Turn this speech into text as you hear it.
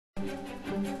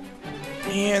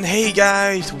And hey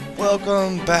guys,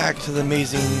 welcome back to the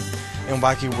amazing and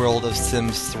wacky world of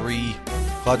Sims 3.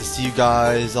 Glad to see you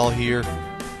guys all here.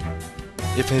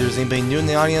 If there's anybody new in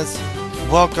the audience,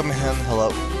 welcome and hello.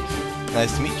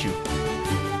 Nice to meet you.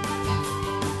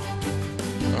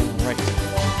 Alright.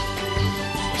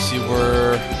 See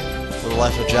where the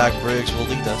life of Jack Briggs will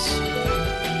lead us.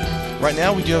 Right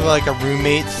now we do have like a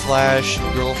roommate slash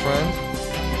girlfriend.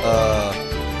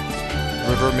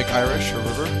 Mrs.McIrish, or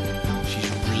River. She's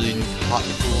really hot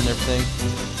and cool and everything.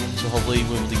 So hopefully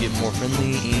we'll be able to get more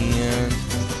friendly and,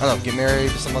 I don't know, get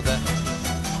married or something like that.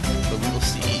 But we will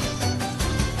see.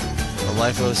 The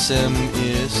life of a sim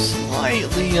is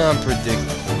slightly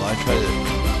unpredictable. I try to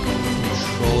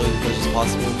control it as much as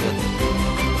possible, but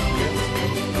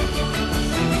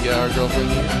we got our girlfriend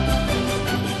here.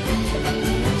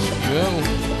 Let's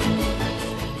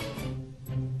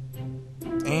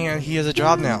go. And he has a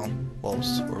job now. Well,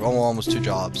 we're almost 2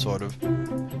 jobs, sort of.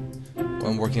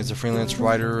 I'm working as a freelance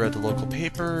writer at the local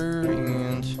paper,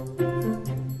 and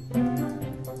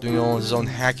doing all his own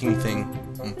hacking thing.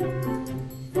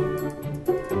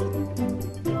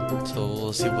 So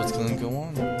we'll see what's gonna go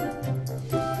on.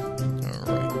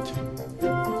 Alright.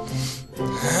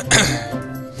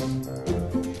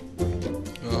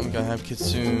 Well, I'm gonna have kids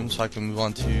soon, so I can move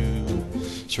on to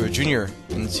Sir Junior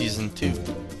in season 2.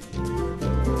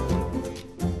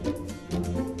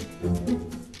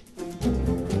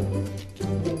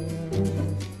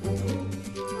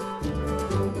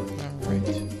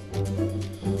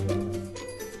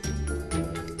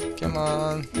 Come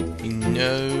on, you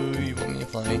know you want me to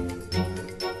play.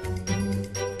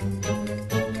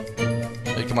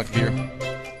 Hey, come on, computer.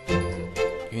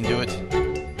 You can do it.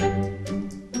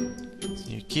 So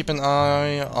you keep an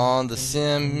eye on the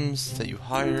Sims that you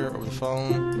hire over the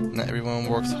phone. Not everyone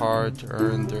works hard to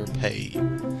earn their pay.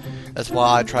 That's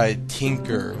why I try to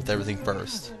tinker with everything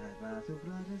first.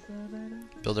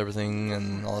 Build everything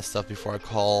and all that stuff before I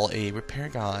call a repair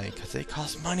guy, because they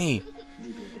cost money.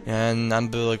 And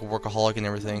I'm like a workaholic and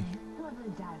everything.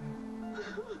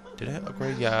 Did I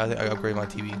upgrade? Yeah, I think I upgraded my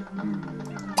TV.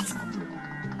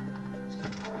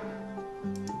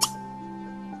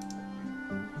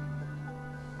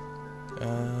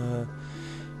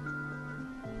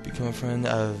 Become a friend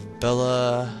of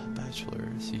Bella Bachelor.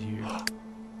 Let's see here.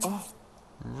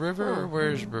 River?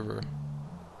 Where's River?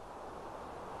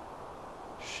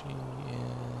 She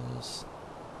is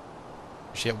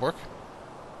she at work?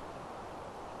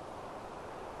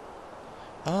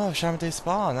 Oh, Shamate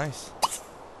Spa, nice.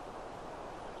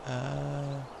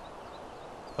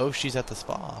 Oh, she's at the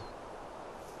spa.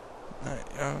 Alright,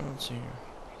 let's see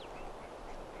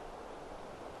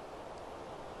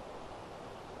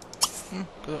here.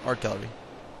 Go to art gallery.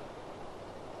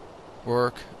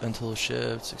 Work until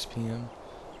shift, 6 p.m.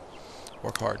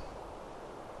 Work hard.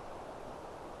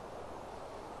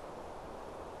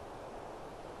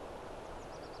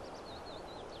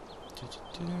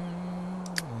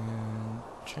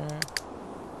 Jack.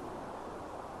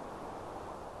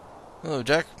 Hello,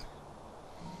 Jack.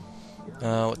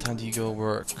 What time do you go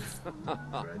work?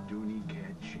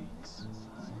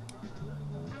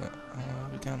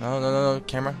 No,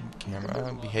 camera,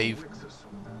 behave.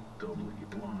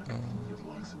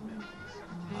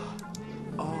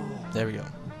 There we go.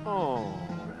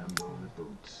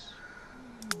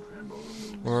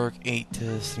 Work 8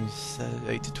 to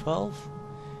 12.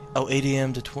 Oh, 8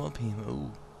 a.m. to 12 p.m.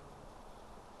 Oh.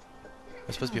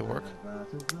 I'm supposed to be at work.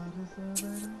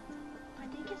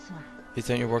 It's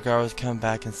on your work hours, come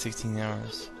back in 16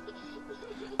 hours.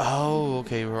 Oh,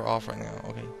 okay, we're off right now,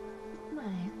 okay.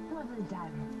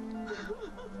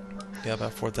 Yeah,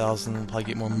 about 4,000, we'll probably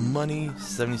get more money,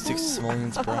 76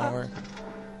 simoleons per hour.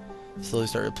 Slowly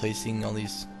start replacing all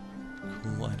these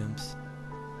cool items.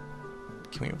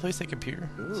 Can we replace that computer?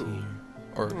 Let's see here.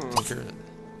 Or tinker it.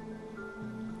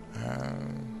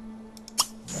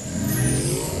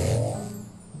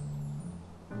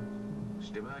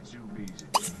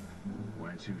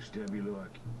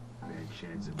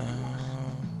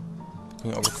 Can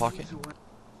we overclock it?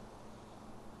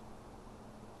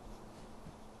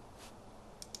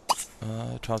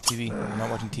 Turn off TV. I'm not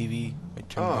watching TV. Wait,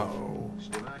 turn it off.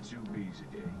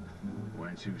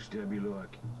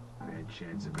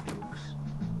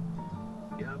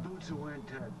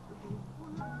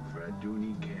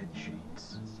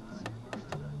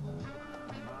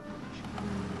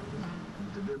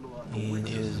 And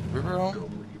is River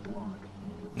home?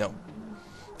 No.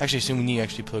 Actually, I assume we need to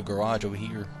actually put a garage over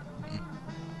here.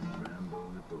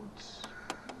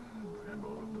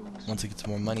 Once it gets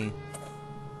more money.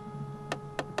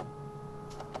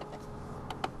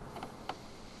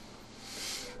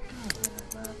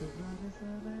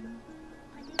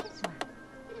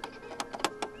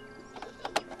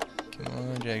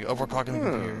 Okay, overclocking the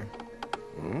computer.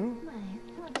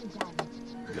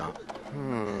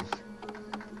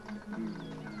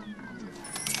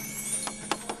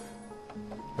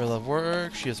 Her love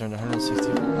work. She has earned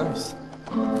 160. Nice.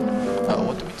 Oh,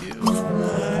 what do we do?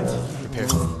 What? Repair.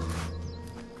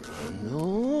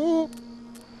 No.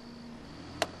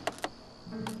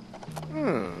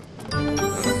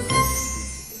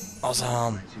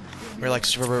 Awesome. We're like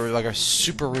a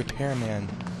super repairman.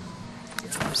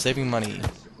 Saving money.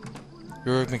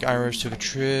 Mrs.McIrish took a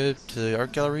trip to the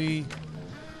art gallery.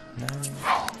 Nice.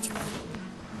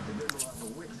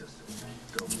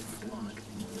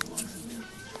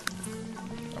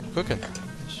 I'm cooking.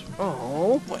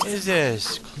 Oh. What is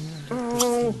this?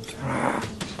 Oh.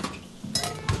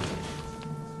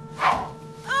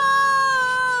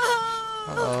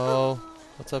 Uh-oh.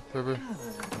 What's up, River?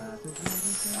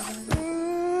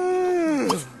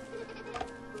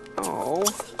 Oh.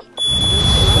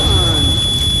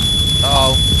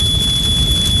 Uh-oh.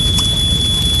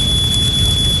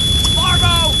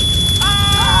 Margo!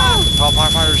 Ah! Call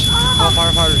firefighters. Call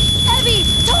firefighters. Heavy!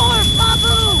 Tor!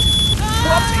 Babu!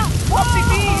 Whoopsie! Whoopsie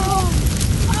bean!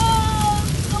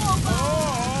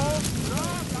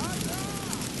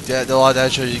 Yeah, the law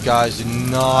that shows you guys do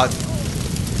not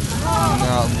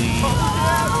leave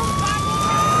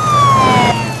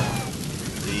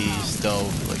the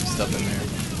stove, like stuff in there.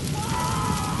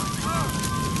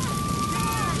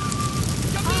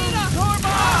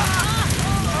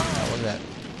 Oh, look at that.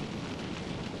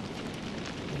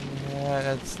 Yeah,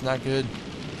 that's not good.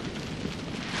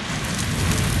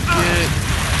 Get it.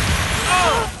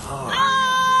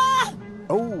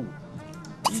 Oh.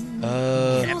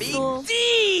 Heavy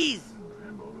D's!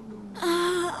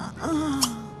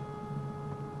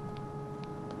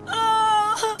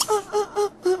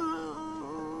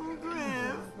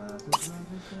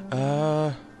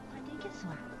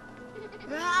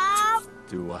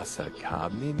 Du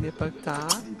asakami nipata?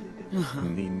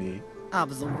 Nini.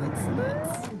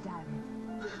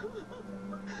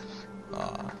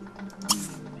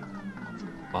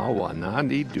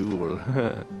 Awanandi dul.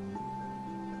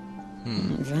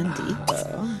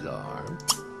 Zar.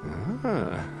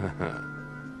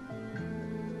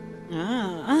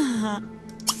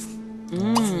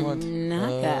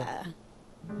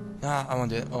 I want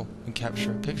to. Oh, and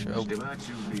capture a picture. Oh,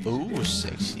 ooh,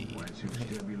 sexy.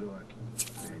 Okay.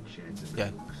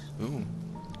 Yeah. Ooh,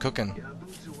 cooking.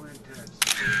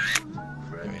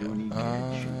 There we go.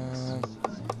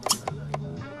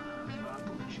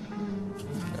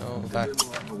 No, back.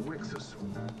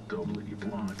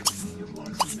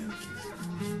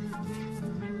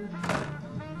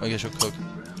 I guess she'll cook,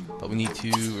 but we need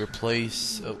to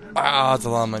replace. Oh, it's a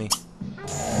lot of money.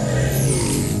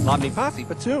 Labni pasi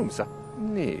patumsa.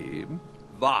 Nib.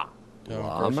 Va.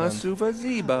 Lama suva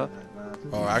ziba.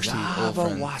 Oh, actually, old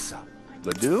friend. Wasa.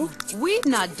 Ladu? We've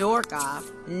not Dorka,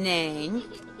 Nang.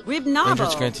 We've Rangers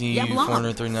not. granting you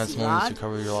 439 simoleons to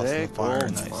cover your loss in the fire.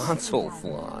 Nice. Fonsol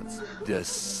flans.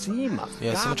 Decima.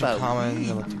 Yeah, so much in common.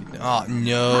 Oh,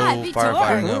 no.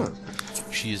 Firefighter, no.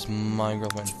 She is my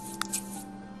girlfriend.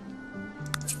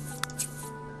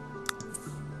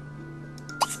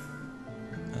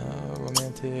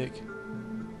 Romantic.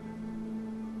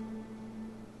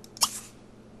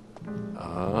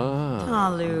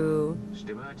 Halu.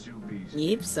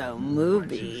 Yipso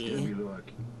movie.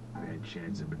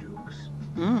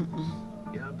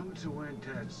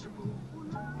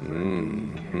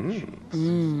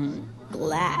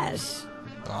 Glash.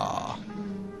 Ah.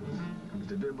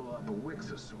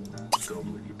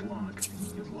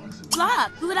 La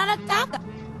Puranataka.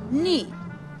 Ni.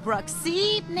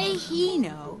 Bruxib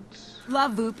Nehino. La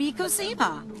Vupi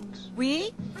Cosima.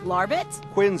 We. Larbit.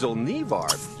 Quinzel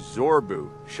Nivar. Zorbu.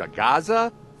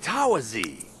 Shagaza.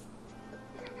 Tawazi.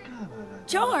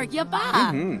 Jor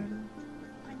Yaba.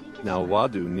 Now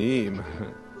Wadu Neem.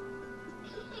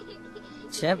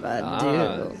 Cheva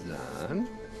Zan.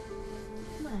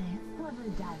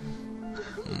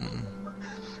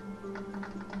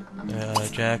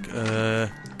 Jack,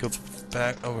 go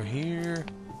back over here.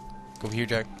 Go over here,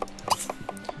 Jack.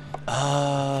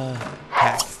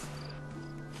 Hack.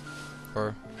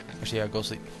 Or, actually, yeah, go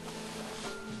sleep.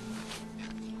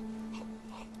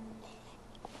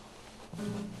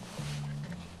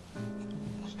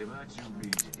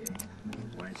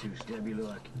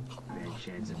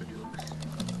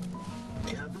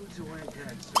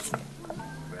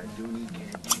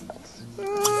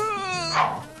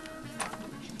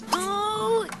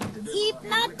 Oh,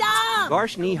 Ipnada.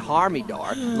 Garshni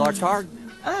Harmidar. Lartar.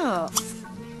 Oh.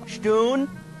 Stoon.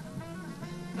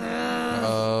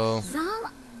 Oh.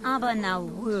 Zal Aber na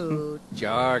woot.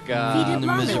 Jarka. Wie de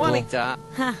miserable. Wanita.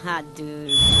 Haha,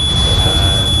 dude.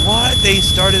 What? They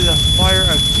started a fire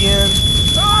again?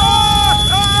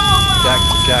 Jack.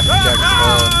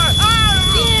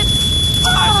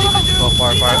 Oh,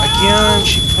 fire. Again,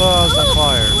 she caused that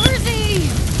fire. Where's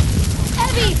he?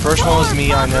 Evie! First one was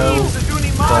me, I know,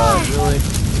 but really.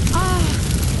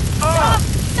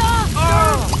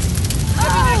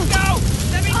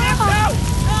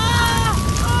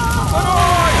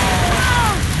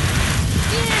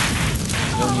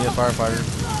 Don't need a firefighter.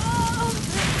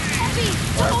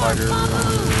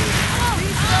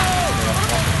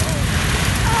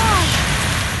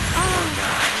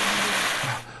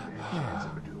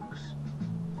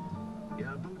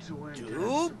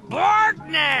 You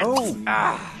Bartnet! Oh.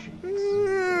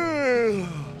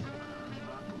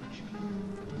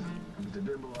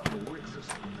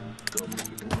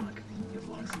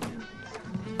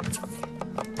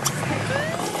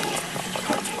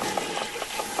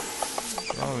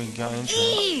 Oh, we got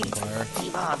insurance. Fire.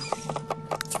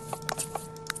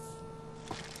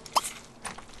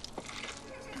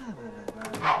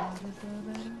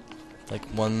 Like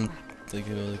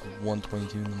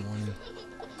 1:22 in the morning.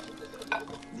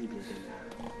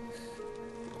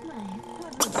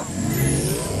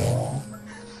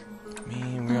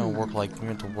 Man, we're gonna work like we're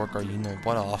going to work our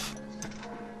what off.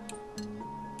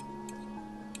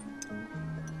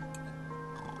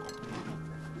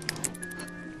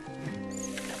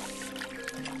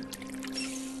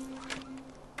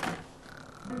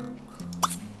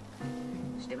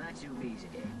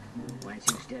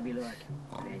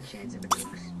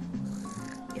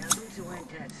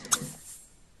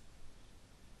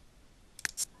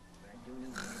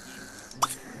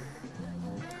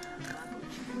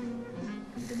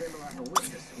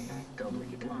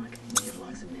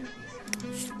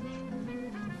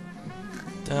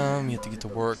 You have to get to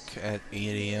work at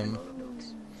 8 AM.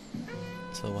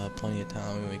 So we'll have plenty of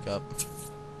time when we wake up.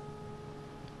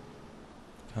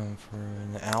 Come for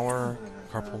an hour.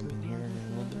 Carpool will be here in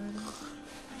a little bit.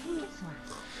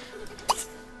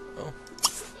 Oh.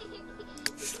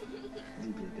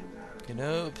 Get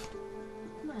up.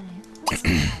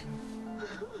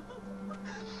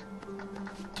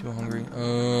 Too hungry.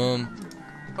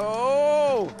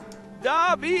 Oh!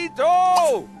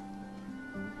 Davito!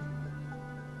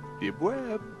 Deep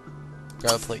web.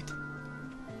 Grab a plate.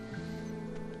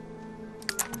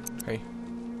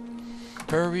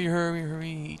 Hurry. Hurry,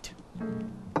 eat.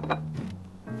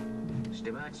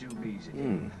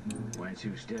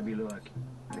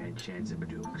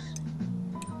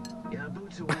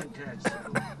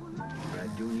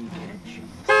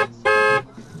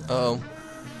 Uh-oh.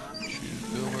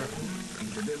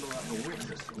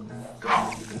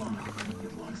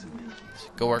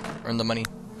 Go work. Earn the money.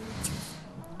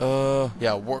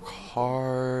 Yeah, work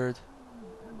hard.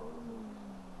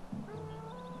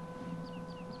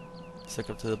 Stick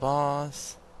up to the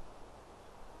boss.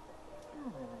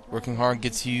 Working hard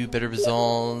gets you better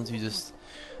results. You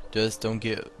just don't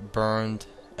get burned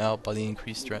out by the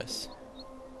increased stress.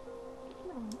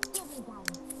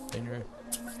 Danger.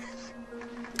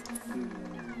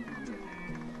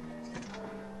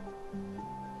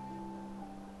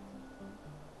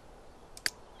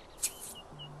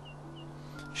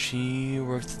 She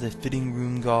works at the fitting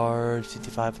room guard,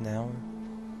 55 an hour.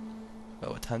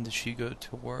 Oh, what time does she go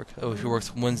to work? Oh, she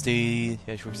works Wednesday.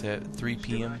 Yeah, she works at 3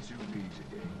 PM.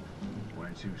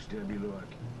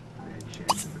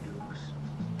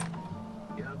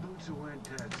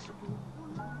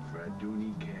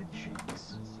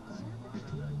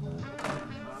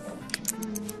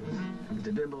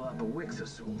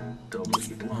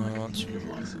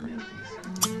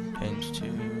 Times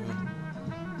 2.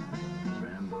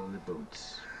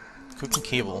 Cooking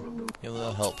cable. Yeah,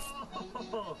 that'll help.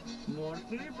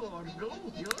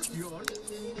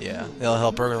 Yeah, that'll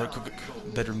help her cook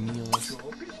better meals.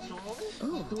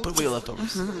 Put away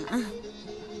leftovers. And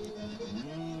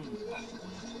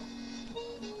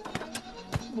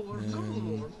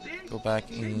go back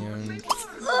and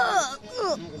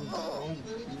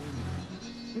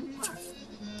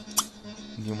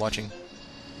you're watching.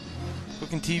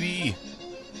 Cooking TV.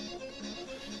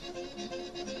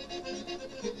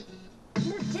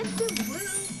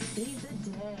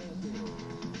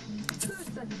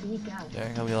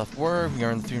 Yeah, we left work. We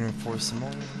earned 304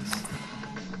 simoles.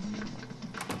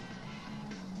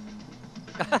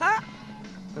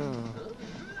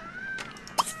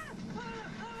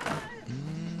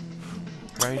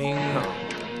 Writing.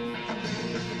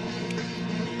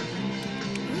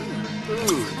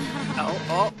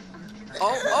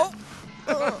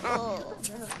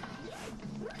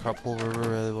 Carpool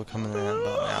River will come in about an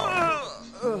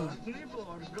hour.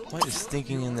 What is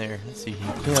stinking in there? Let's see.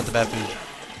 Clean out the bad food.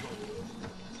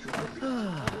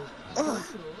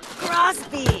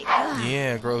 Crosby!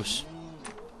 Yeah, gross.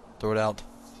 Throw it out.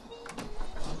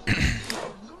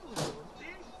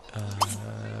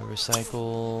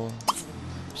 Recycle.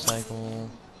 Recycle.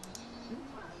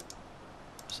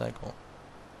 Recycle.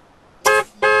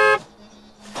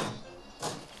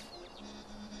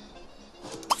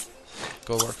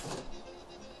 Go work.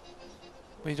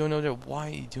 What are you doing over there? Why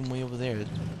are you doing way over there?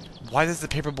 Why does the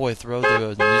paper boy throw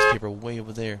the newspaper way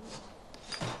over there?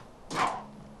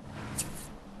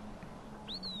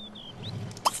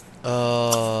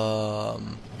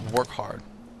 Work hard.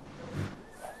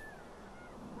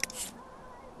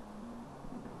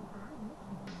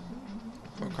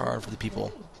 Work hard for the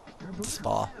people. The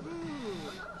spa.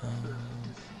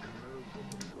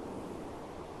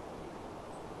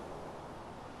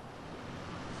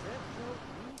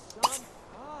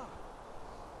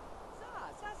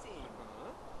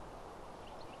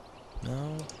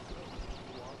 No.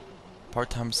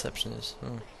 Part-time receptionist.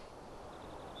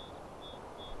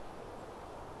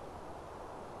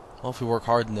 Well, if we work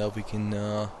hard enough, we can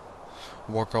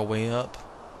work our way up.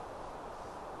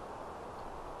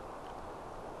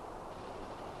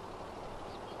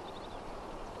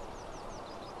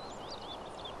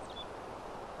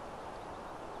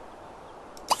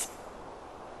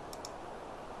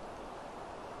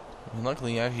 And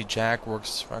luckily, actually, Jack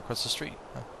works right across the street.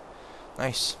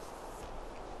 Nice.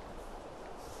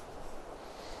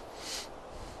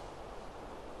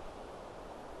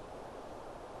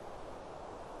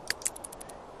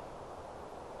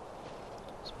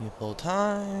 Spend a little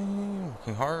time,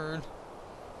 working hard.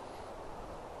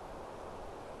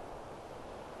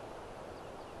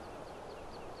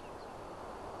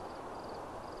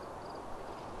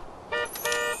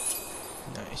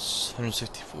 Nice.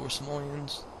 164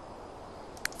 simoleons.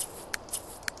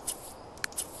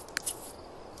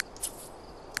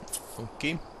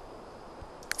 Okay.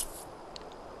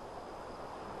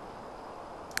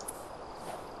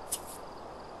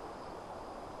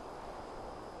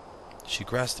 She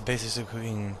grasped the basics of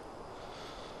cooking.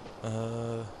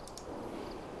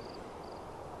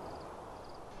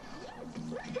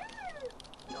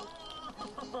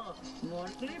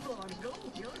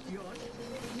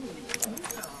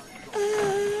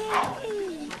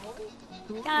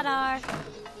 Got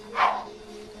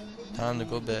Time to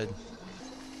go to bed.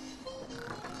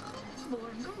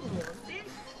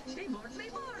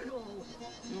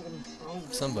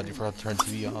 Somebody forgot to turn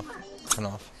TV off. Turn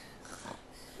off.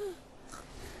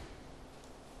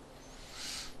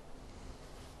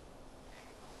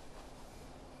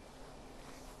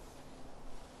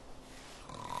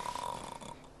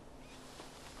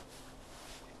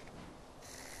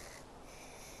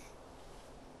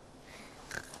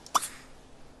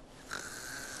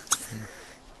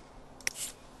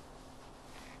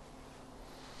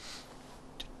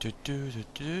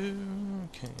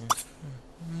 Okay.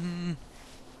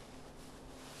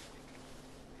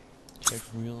 Check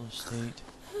real estate.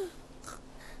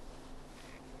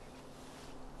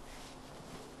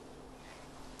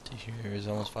 Here is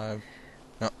almost 5.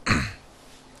 No.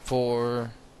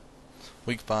 4.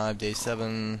 Week 5, day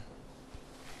 7.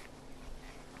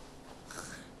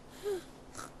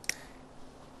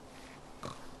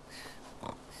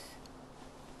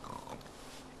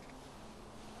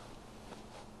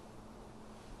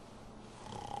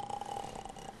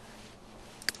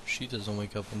 She doesn't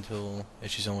wake up until... Yeah,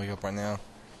 she's gonna wake up right now.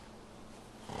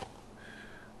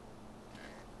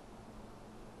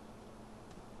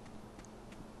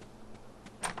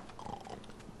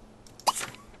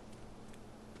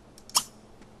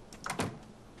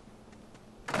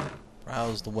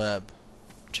 Browse the web.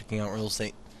 Checking out real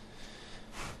estate.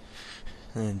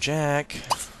 And then Jack...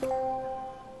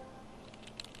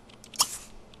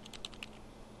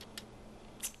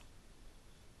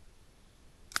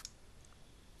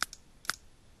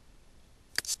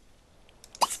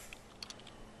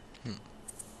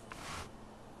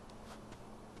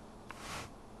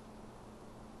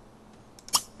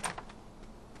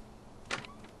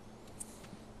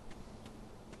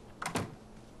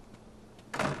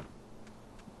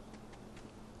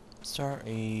 Start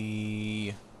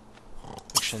a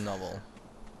fiction novel.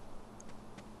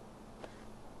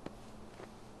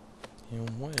 And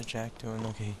what is Jack doing?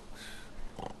 Okay.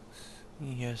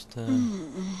 He has to...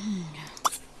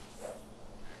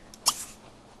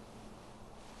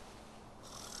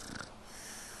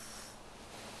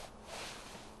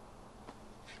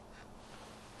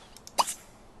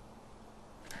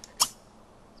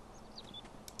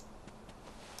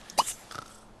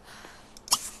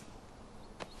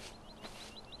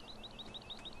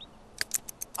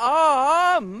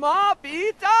 Ma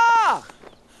pita!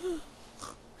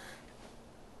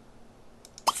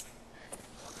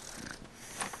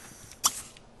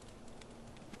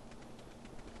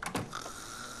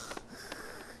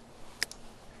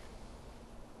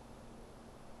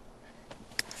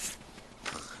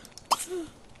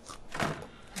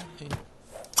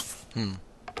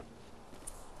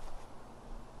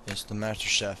 It's the master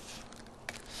chef.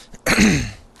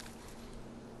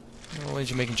 What did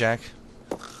you making, Jack?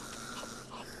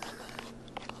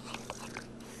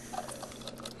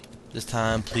 This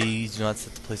time, please do not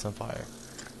set the place on fire.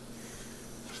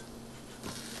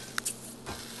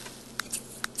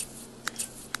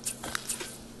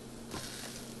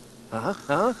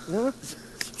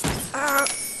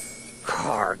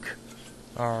 Karg.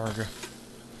 Arg.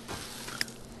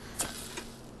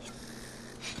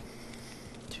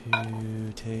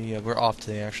 Yeah, we're off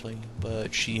today actually,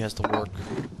 but she has to work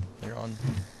later on.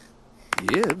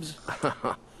 Yibs.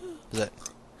 Is that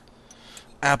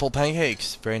apple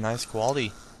pancakes? Very nice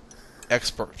quality.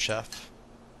 Expert chef.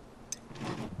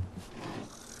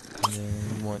 And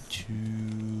then we want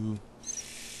to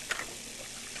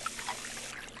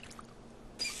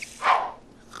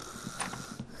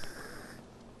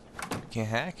can't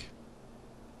hack.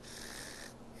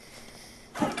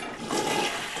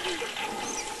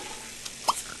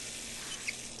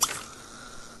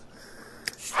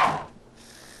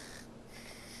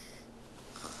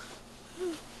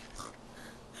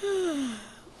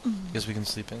 Guess we can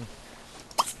sleep in.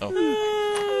 Oh.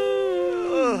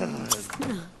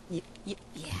 Yeah.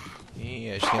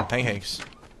 Yeah, she's getting pancakes.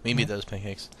 Maybe those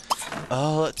pancakes.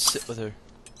 Oh, let's sit with her.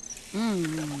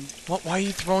 What? Why are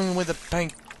you throwing away the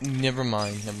panc? Never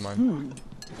mind. Never mind.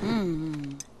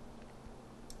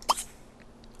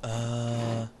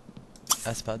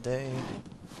 That's about day.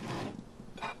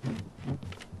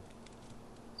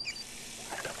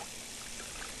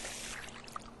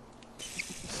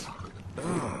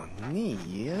 Oh,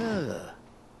 yeah.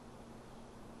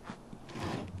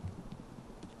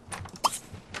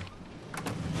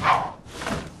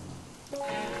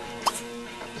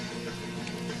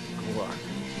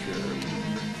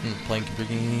 Playing computer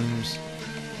games.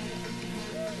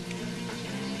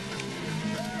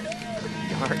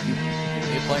 What are you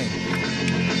playing?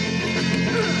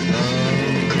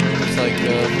 Looks like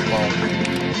football.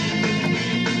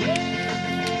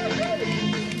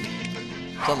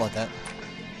 Something like that.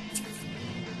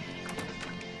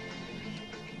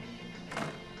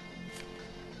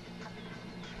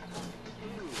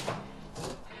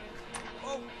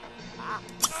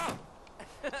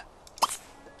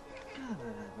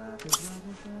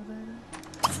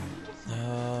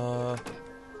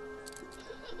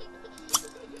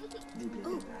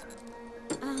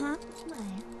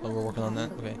 Oh, we're working on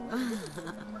that? Okay.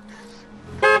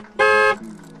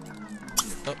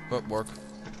 Oh, work.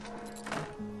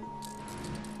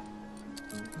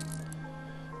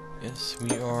 Yes,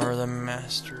 we are the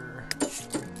master.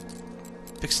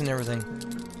 Fixing everything.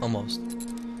 Almost.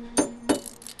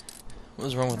 What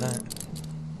was wrong with that?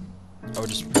 Oh, we're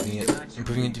just improving it.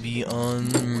 Improving it to be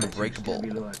unbreakable.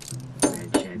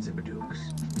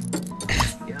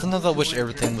 Sometimes I wish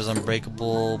everything was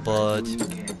unbreakable, but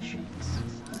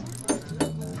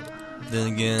then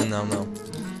again, I don't know.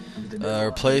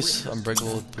 Replace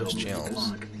unbreakable with boost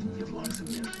channels.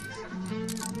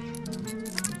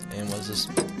 And what is this?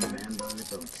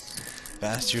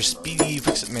 Faster, speedy,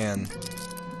 fix it, man.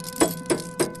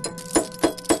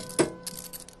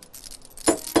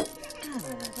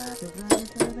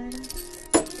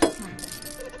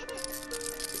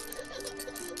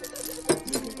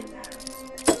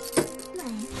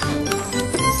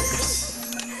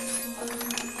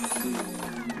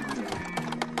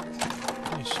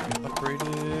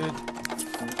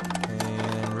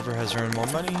 Has earned more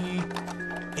money,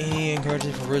 and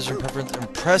currently for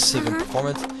impressive in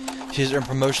performance, she has earned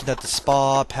promotion at the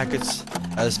spa packets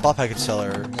as a spa package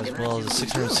seller, as well as a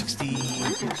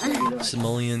 660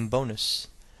 simoleon bonus.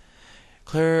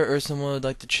 Claire or someone would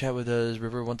like to chat with us.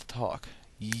 River want to talk?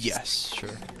 Yes,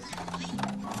 sure.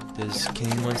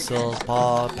 Can anyone sell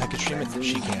spa package treatment?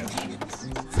 She can.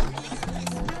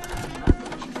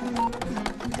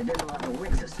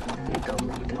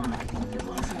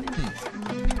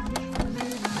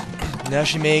 Now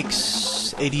she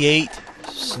makes 88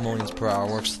 simoleons per hour.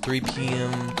 Works 3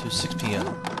 p.m. to 6 p.m.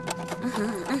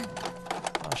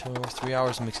 She only works 3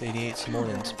 hours and makes 88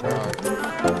 simoleons per hour.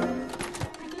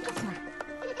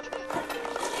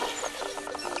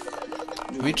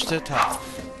 Reach the top.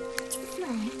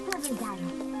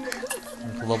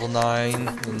 Level 9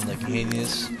 and like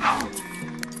Hades.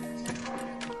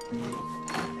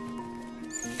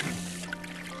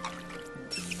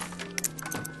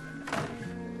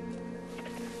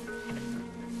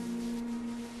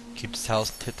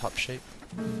 house tip-top shape.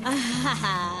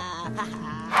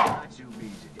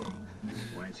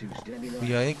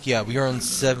 Yeah, I think, yeah, we are on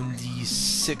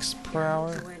 76 per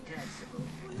hour.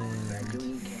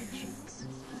 And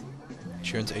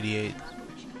insurance 88.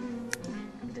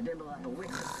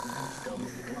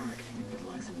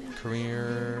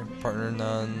 Career, partner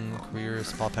none. Career,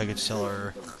 small package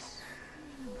seller.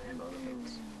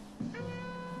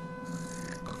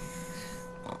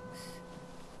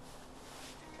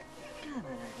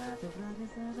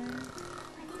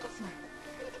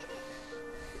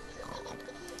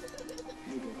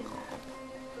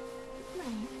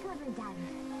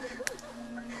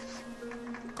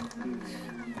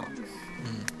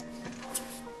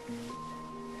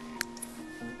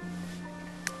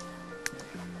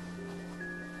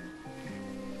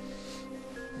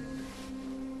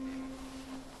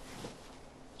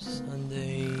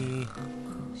 Sunday.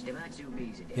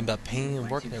 Thinking about painting and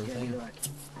work and everything.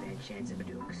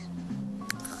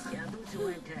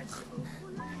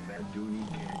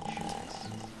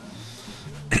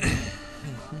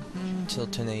 Till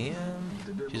 10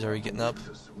 a.m. She's already getting up.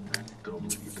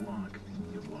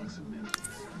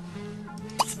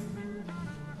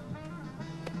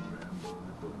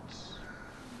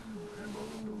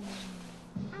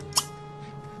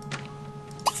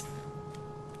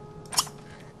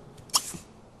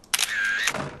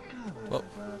 Whoa.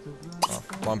 Oh,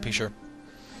 wrong picture.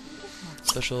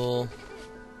 Special.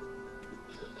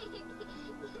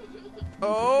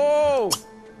 Oh!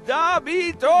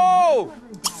 Dabito!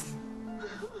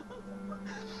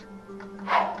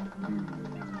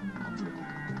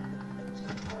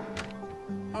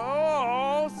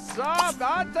 Oh,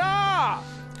 Sabata!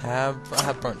 Have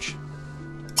brunch.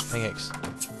 Pancakes.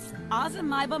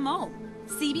 Azamaiba mo.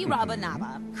 Sibi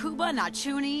Rabanaba. Kuba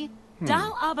Nachuni.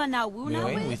 Dal Aba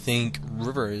Anyway, we think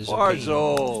River is okay.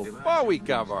 Warzo!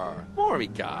 Warwikavar!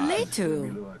 Warwika!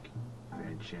 Letu.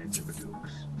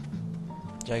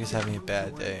 Jack is having a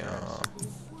bad day.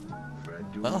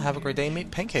 Well, have a great day and make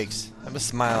pancakes. Have a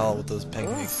smile with those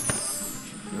pancakes.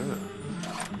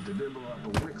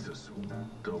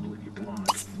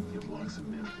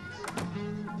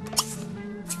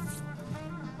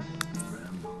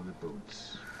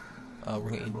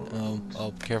 We're gonna eat.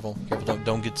 Oh, careful,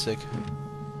 don't get sick.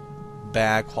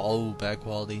 Bad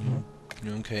quality.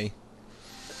 You're okay.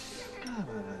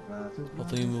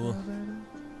 Hopefully we'll.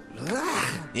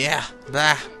 Yeah,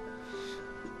 blah.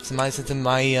 So my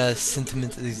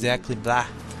sentiment is exactly blah.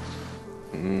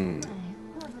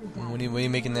 What are you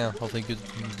making now? Hopefully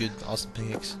good, awesome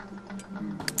pancakes.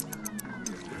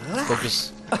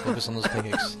 Focus on those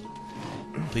pancakes.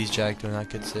 Please, Jack, do not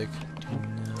get sick. Do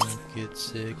not get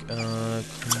sick. Clean up.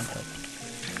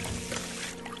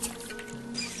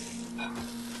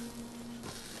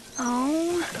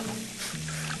 Oh.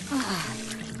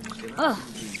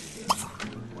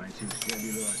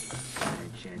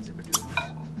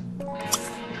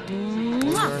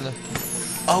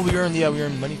 Oh. We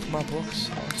earned money from our books.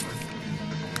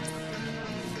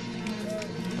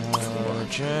 Awesome.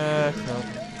 Jack. No.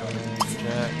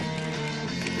 Jack.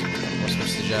 We're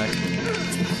supposed to Jack.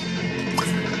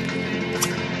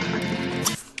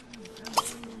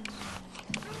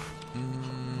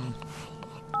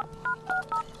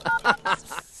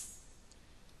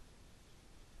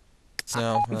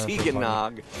 No.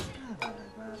 Tiganog.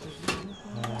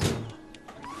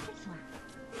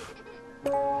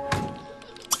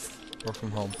 Work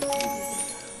from home.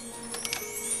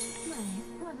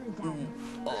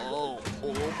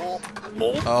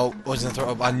 Oh, wasn't throw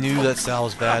up. I knew that sound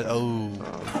was bad. Oh.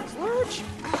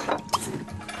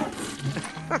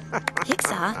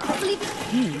 Hixa.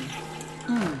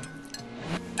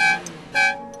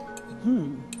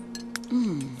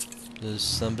 Does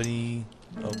somebody?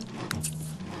 Oh,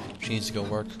 she needs to go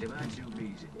work.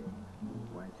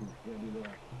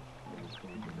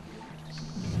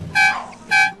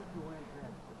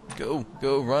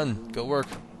 Go, run, go work.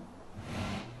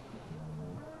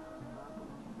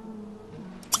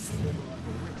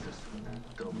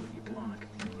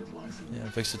 Yeah,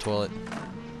 fix the toilet.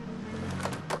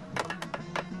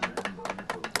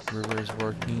 River is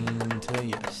working today,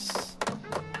 yes.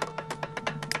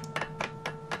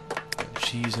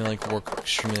 She's gonna work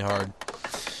extremely hard.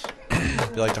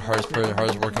 Be like the hardest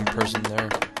working person there.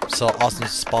 Sell awesome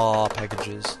spa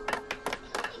packages.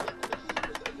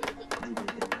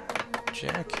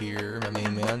 Jack here, my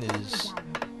main man, is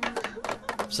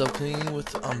self-cleaning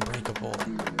with Unbreakable.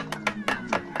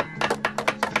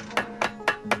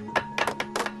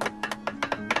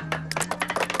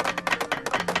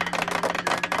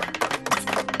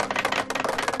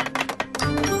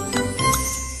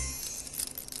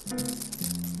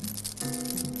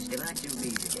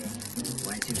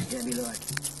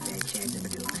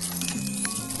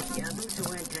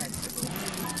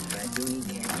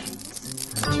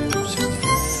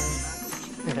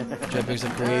 Jack Briggs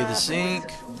upgrade the sink. Uh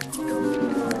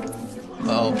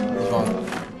oh, what's wrong?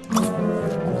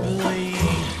 Really?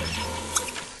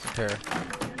 Repair.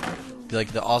 Be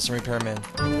like the awesome repairman.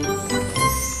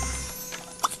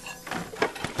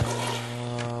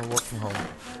 Work from home.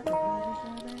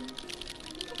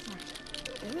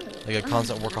 Like a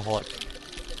constant workaholic.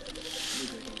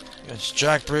 Yes,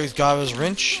 Jack Briggs got his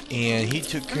wrench and he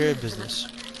took care of business.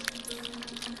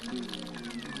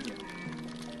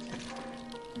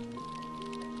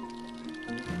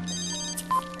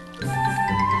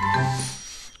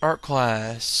 Art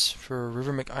class for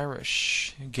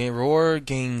Mrs.McIrish. Gain reward,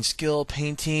 gain skill,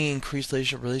 painting, increased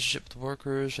relationship with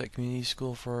workers at community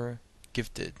school for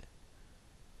gifted.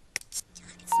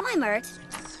 Slimert.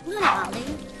 Luna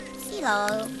Ollie.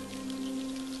 Silo.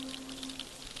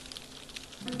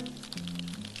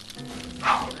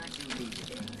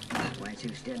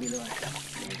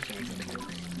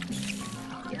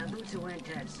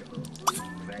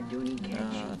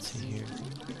 Let's see here.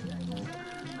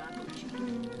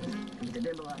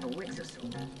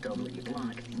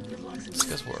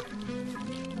 Discuss work.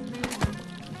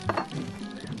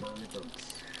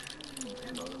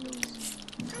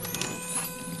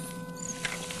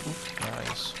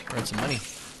 Nice. Earn some money.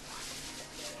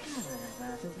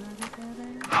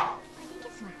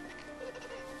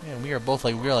 Man, we are both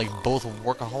like both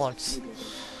workaholics.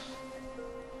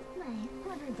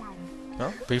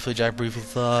 Well, briefly Jack Briggs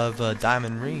with a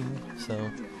diamond ring,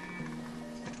 so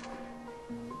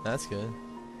that's good.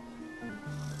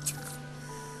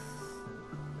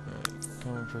 Alright,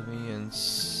 coming for me in a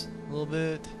little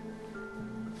bit.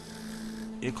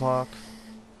 8 o'clock.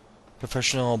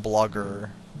 Professional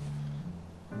blogger.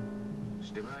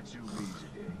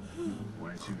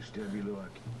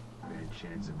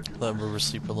 Let River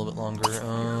sleep for a little bit longer.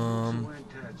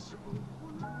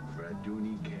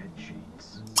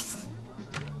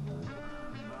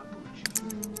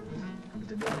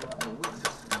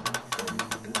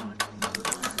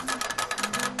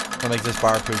 I'll make this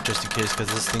fireproof just in case, because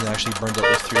this thing actually burned at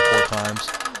least 3 or 4 times.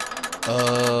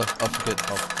 Forget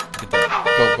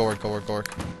that. Go work.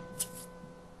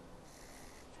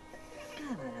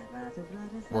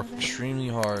 Work extremely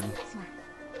hard.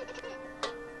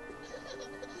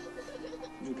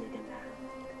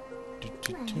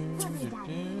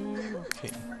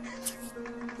 Okay.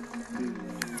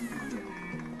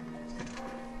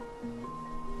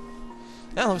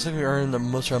 Now it looks like we earned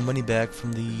most of our money back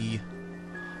from the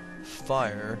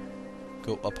fire.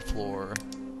 Go up a floor.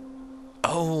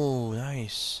 Oh,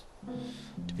 nice.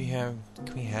 Can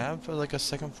we have like a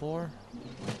second floor?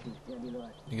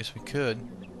 I guess we could.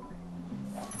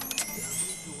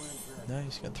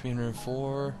 Nice, got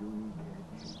 304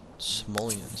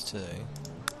 simoleons today.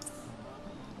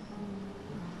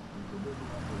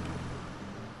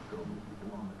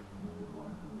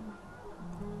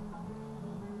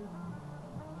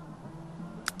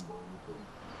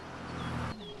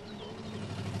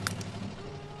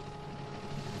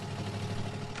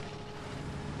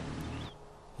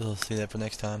 We'll see that for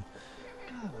next time.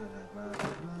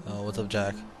 What's up,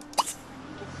 Jack?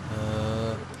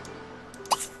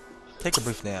 Take a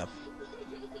brief nap.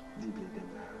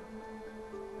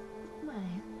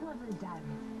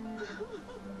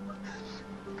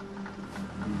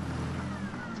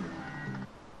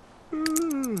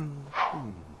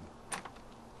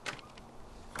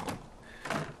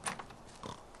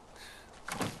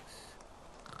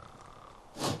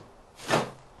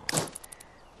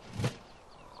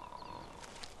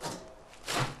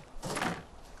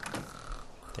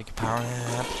 Take a power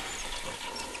nap.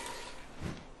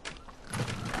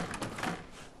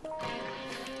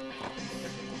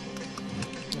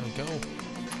 There we go.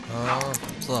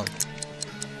 So long.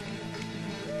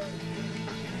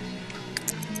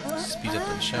 Speed up in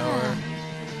the shower.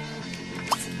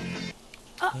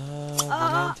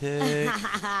 Romantic.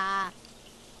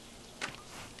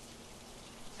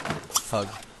 Hug.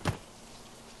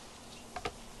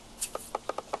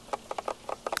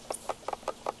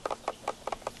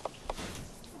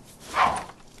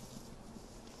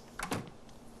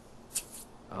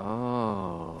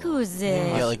 Who's We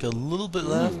it? got like a little bit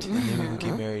left, and then we can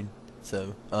get married.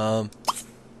 So,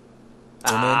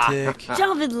 romantic.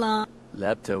 David Long.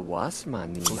 Lepta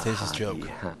wasmani Let's taste this joke.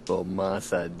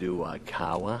 Bomasa dua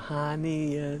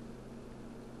kawahani.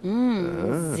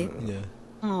 Yeah.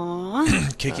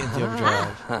 Aww. Kick it into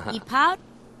overdrive. He pout.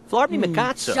 Florby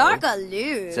Mikatsu.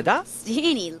 Sharkaloo. Sada?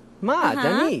 Steeny. Ma,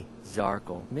 Dani.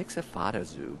 Zarkle,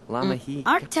 Mixafatazu, Lamahi.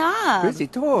 Arktub.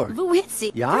 Rizitor.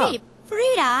 Vuitsi. Ja. Creep.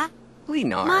 Frida.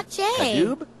 Linar. Mache.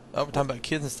 Kadub. Oh, we're talking about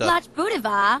kids and stuff. Lach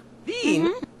Budiva.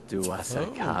 Vin. Duasa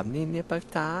Kabni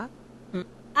Nipata.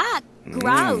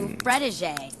 Grau.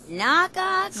 Protege.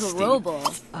 Naka. Grobel.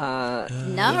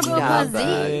 Number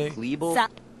Pazi. Klebel.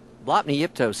 Blopni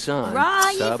Yipto son.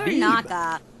 Rai for Sabib.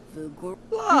 Naka.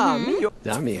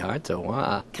 Dami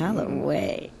Hartawa.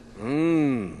 Colorway.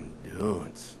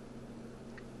 Dunes.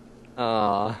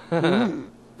 La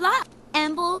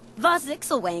Emble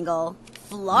Vazixelwangle.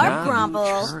 Flarp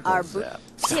Grumble. Arbu.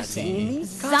 Tipsy.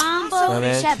 Zombo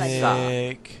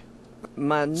Shebasa. Romantic.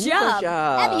 Jub.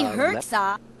 Ebby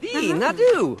Herxa. V,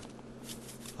 Nadu.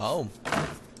 Oh.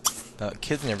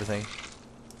 Kids and everything.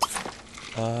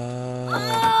 Oh.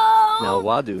 Now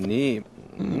Wadu Ni.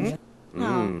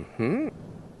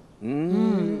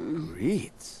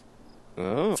 Reeds.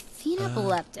 Oh. Fina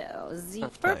Belepto.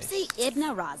 Zerpsi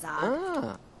Ibna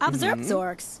Raza. Observe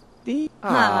Zorks.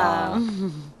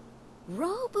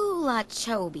 Robu La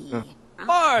Chobi.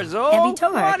 Barzo. Heavy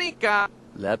Tor. Monica.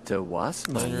 Lepto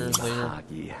Wasma. Later.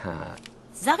 Hagi ha.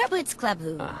 Zagarbutz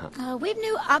Klebu.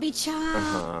 Wibnu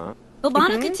Abicha.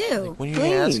 Bobanica too. When are you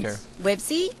gonna ask her?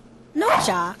 Wibsy.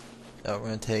 Nocha. Oh, are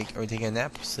we taking a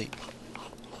nap or sleep?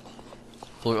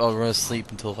 We're gonna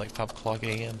sleep until like 5 o'clock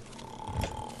a.m.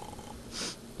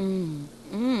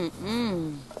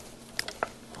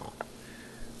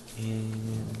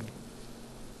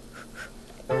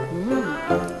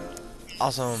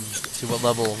 Awesome. See what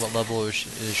level is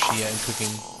she at in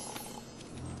cooking?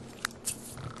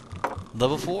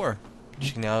 Level 4.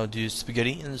 She can now do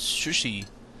spaghetti and sushi.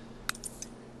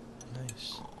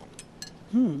 Nice.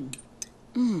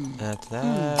 After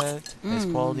that, nice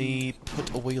quality. Put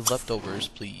away leftovers,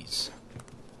 please.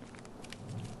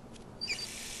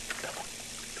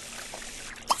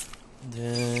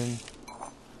 Then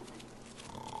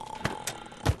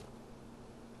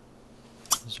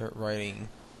start writing.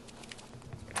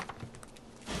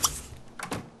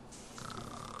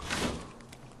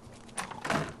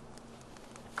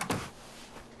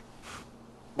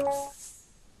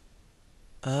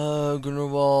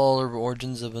 Grunewald or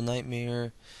Origins of a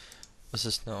Nightmare. What's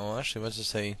this? No, actually, let's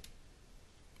just say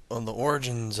on the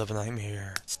Origins of a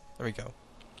Nightmare. There we go.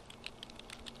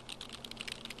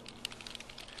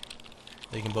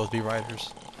 They can both be writers.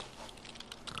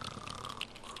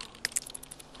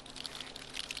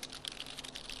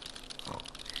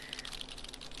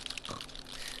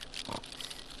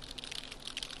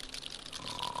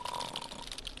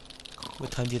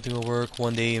 What time do you have to go work?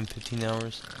 1 day and 15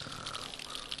 hours.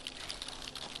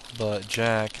 But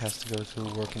Jack has to go to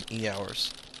work in 8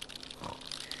 hours.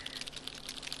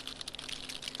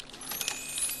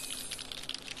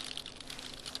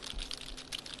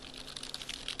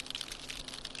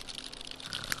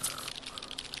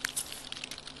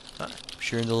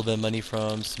 She earned a little bit of money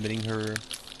from submitting her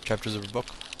chapters of her book.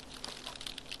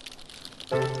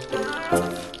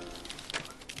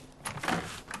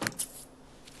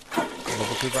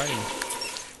 Level 2 writing.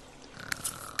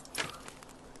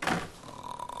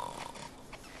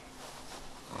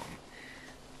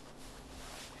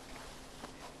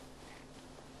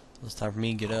 It's time for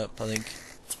me to get up, I think.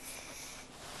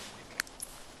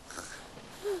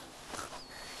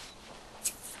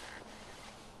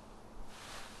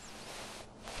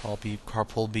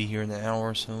 Carpool will be here in an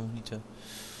hour, so need to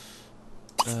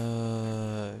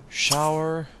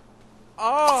shower.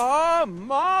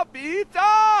 Mabita!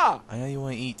 I know you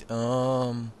want to eat.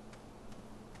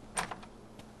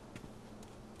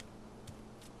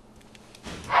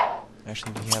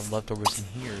 Actually, we have leftovers in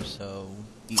here, so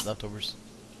eat leftovers.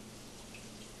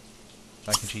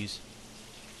 Mac and cheese.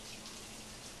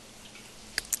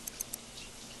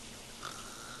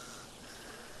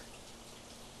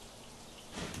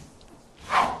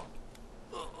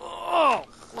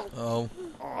 Oh.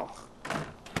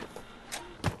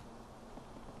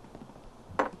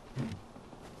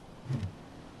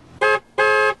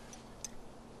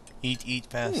 Eat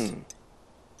fast.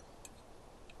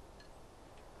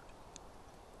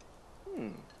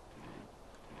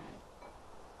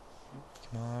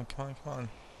 Come on.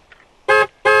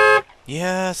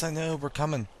 Yes, I know, we're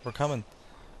coming.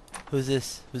 Who's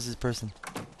this person?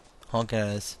 Honk at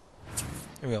us.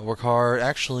 Here we go, work hard.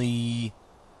 Actually,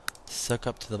 suck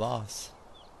up to the boss.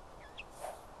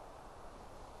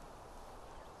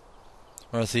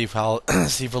 We're gonna see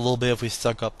see for a little bit if we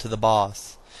suck up to the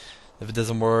boss. If it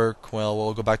doesn't work, well,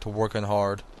 we'll go back to working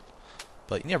hard.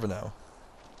 But you never know.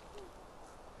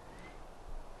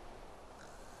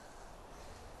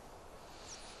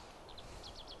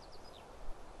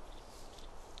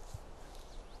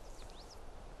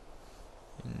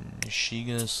 Is she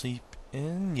gonna sleep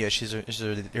in? Yeah,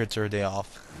 it's her day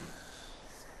off.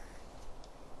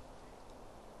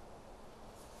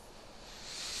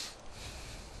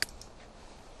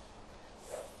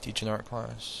 Teaching art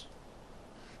class.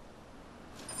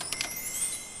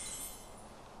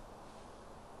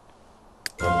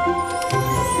 Oh.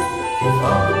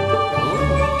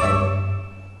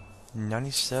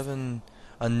 97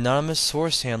 anonymous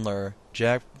source handler.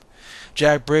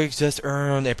 Jack Briggs just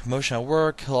earned a promotion at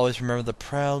work. He'll always remember the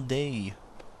proud day.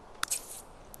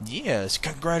 Yes,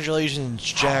 congratulations.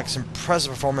 Jack's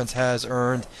impressive performance has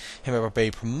earned him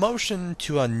a promotion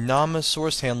to anonymous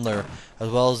source handler, as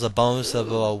well as a bonus of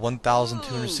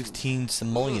 1,216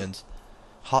 simoleons.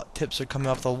 Hot tips are coming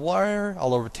off the wire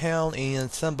all over town, and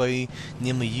somebody,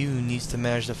 namely you, needs to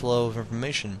manage the flow of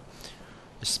information.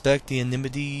 Respect the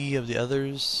anonymity of the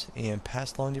others and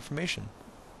pass along the information.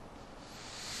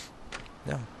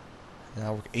 Now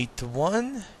I work 8 to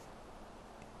 1,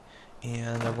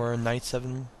 and I wear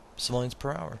 97 simoleons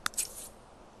per hour.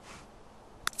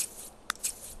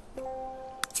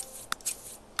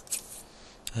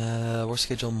 We're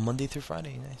scheduled Monday through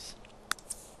Friday. Nice.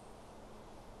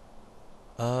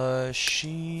 Is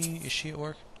she at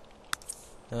work?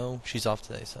 No, she's off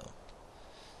today, so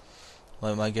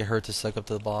I might get her to suck up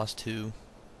to the boss too.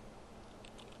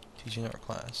 Teaching art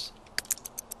class.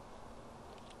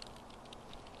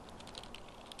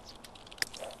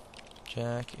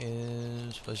 Jack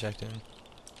is... what's Jack doing?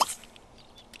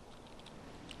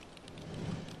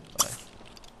 Bye.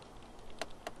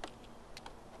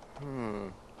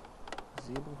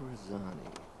 Ziba Rosani.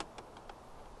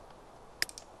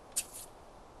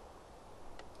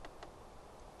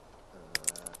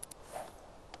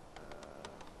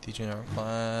 Teaching art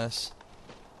class.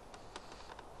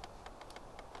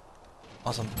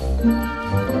 Awesome.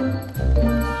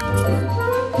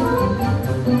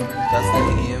 That's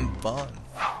letting him fun.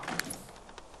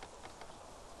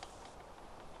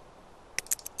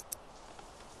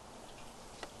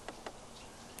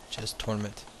 Just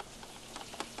tournament.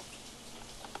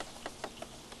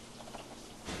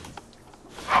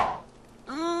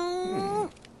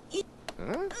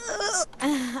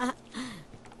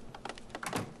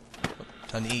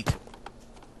 Time to eat.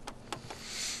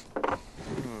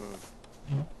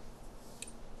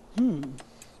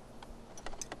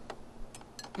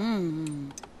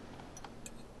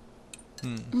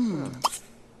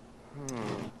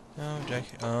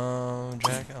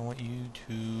 Jack, I want you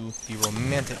to be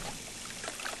romantic.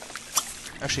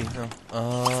 Actually, no.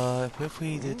 What if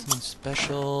we did something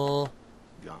special?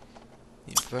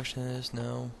 The perfectionist,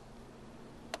 no.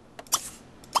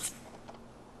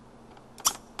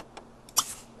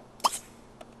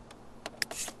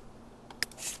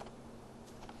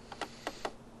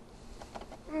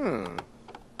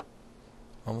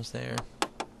 Almost there.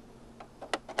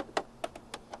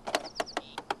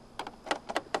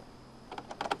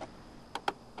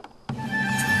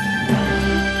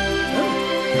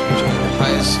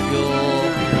 High skill.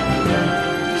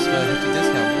 So I have to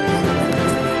discount.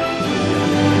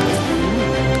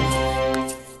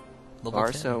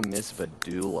 Arso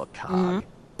Misvadula Cog.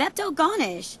 Bepto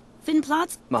Garnish.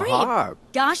 Finplots Mahar.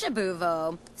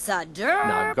 Gashabuvo.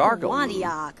 Sadur. Nagargal.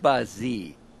 Wandiak.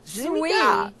 Bazi. Sweet.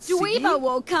 Dweeba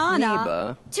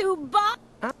Wokana. Tuba.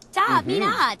 Ta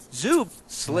Minat. Zoop.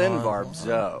 Slinvarb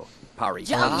Zo.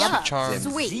 Jaya. Charm.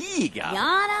 Sweet. Ziga.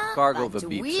 Yana. Gargle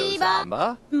Vabipso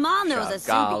Zamba. Manos a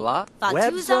Shagala. Subi.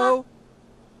 Webzo.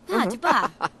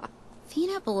 Tuba.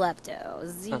 Fina Bolepto.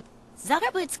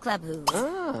 Zagablitz Klabu.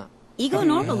 Ego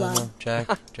Normala. Jack,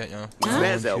 no.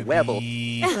 Mezzo Webble.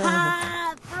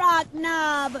 Frock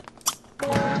Knob.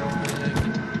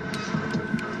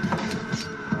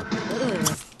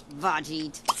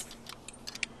 Vajit.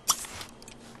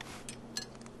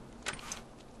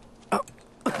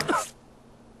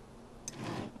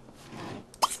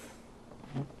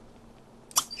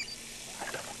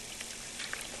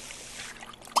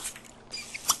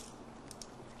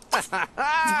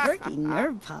 Turkey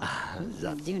nerve pop.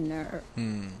 Do nerve.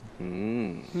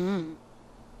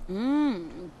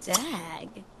 Dag.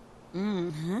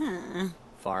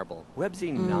 Farble.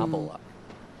 Webzy Nobala.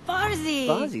 Farzi.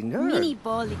 Farzi nerve. Mini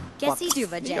Boli. Gessi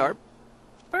Duvajet. Yarp.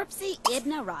 Burpsy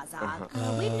Ibna Razak.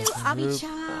 Wibnu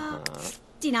Abicha.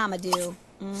 Dinamadu.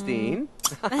 Steen.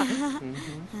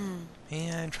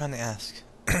 Yeah, I'm trying to ask.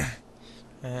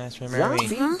 That's my Mary.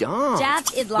 Zafi Dom. Jab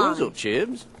Idlam. Boozle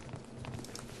Chibs.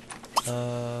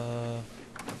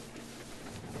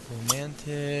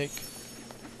 Romantic.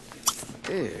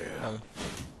 Ew.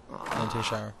 I'll take a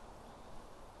shower.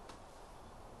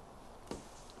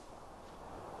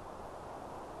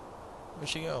 Where'd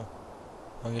she go?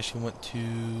 I guess she went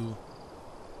to...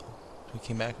 We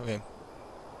came back? Okay.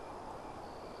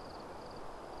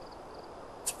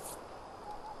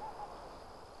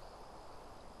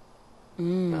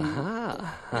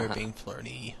 Aha. You're being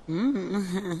flirty.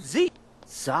 Z.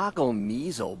 Sago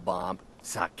miso bomb.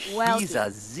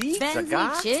 Sakiza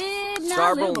zigzaga.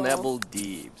 Sarble Neville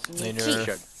Deebs.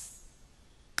 Later.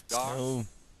 No.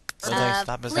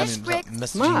 Stop us Flish brick. Ma,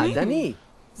 messaging me. Dani.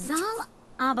 Zal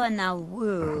aba na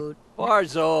wood.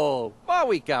 Barzo.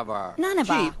 Bawi cover. Nanaba.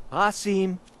 Jeep.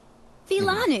 Asim.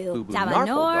 Filanu. Boo-boo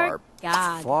Davanor.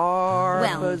 God. Far.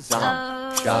 Well,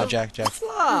 Ah, Jack. Be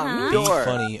Door.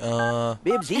 funny.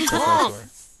 Bibsy.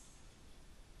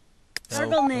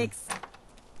 Circle Nix.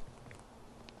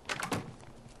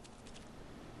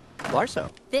 Larso.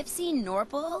 Bipsy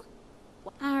Norpal.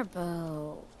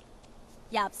 Arbo.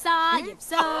 Yapsa.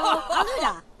 Yipso.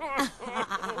 Aluda.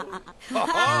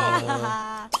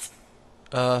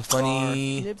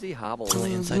 Funny. Nibsy Hobble.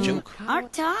 Really inside joke.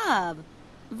 Artab.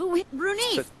 Vuit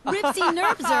Brunif. Ripsy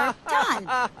Nerpzer. Done.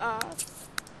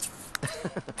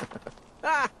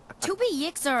 Tubi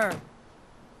Yixer.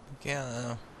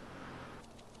 Yeah.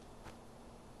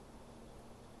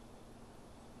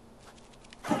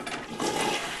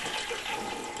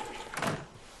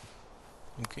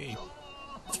 Okay.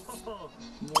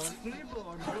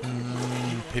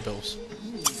 Pay bills.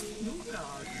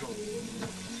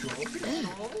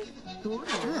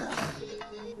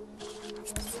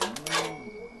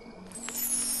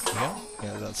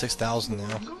 Yeah, about 6,000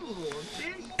 now.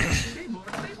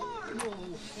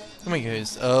 Anyway,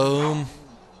 guys,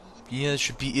 yeah, that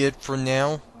should be it for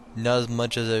now. Not as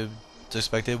much as I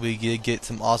expected. We did get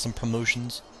some awesome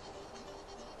promotions.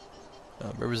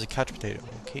 Where was the couch potato?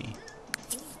 Okay.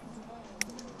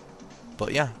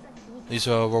 But yeah, at least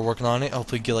we're working on it.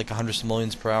 Hopefully get like 100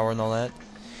 simoleons per hour and all that.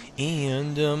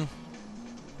 And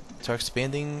start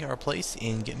expanding our place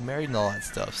and getting married and all that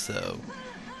stuff. So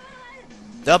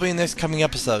that'll be in the next coming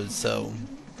episode. So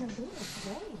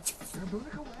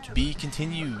to be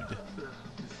continued.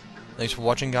 Thanks for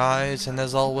watching, guys, and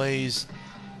as always,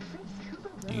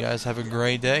 you guys have a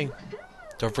great day.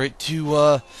 Don't forget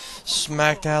to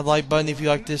smack that like button if you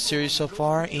like this series so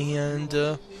far, and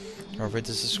don't forget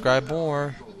to subscribe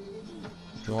more.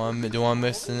 Don't want to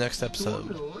miss the next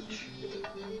episode.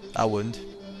 I wouldn't.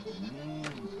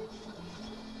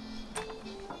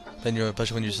 Then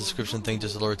especially when your subscription thing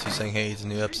just alerts you saying, "Hey, it's a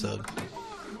new episode."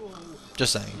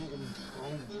 Just saying.